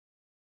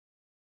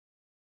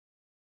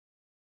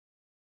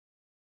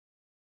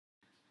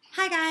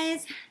Hi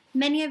guys!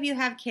 Many of you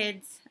have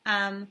kids.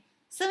 Some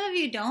of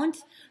you don't,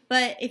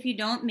 but if you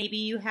don't, maybe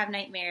you have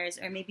nightmares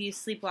or maybe you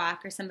sleepwalk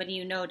or somebody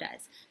you know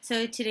does.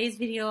 So today's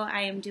video I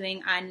am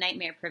doing on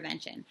nightmare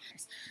prevention.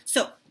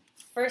 So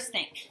first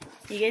thing,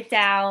 you get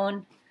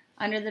down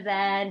under the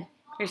bed.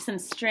 There's some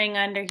string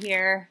under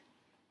here.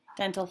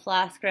 Dental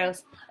floss,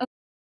 gross.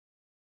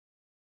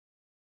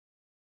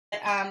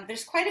 Okay.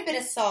 There's quite a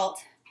bit of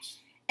salt,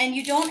 and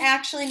you don't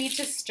actually need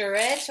to stir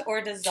it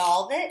or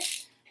dissolve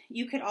it.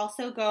 You could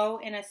also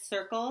go in a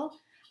circle,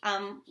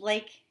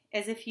 like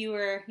as if you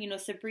were,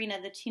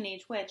 Sabrina the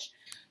Teenage Witch.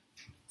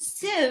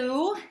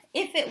 So,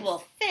 if it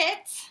will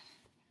fit,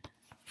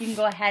 you can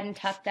go ahead and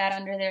tuck that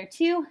under there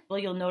too. Well,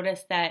 you'll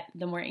notice that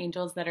the more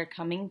angels that are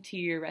coming to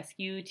your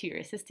rescue, to your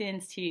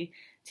assistance,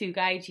 to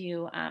guide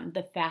you,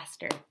 the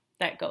faster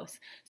that goes.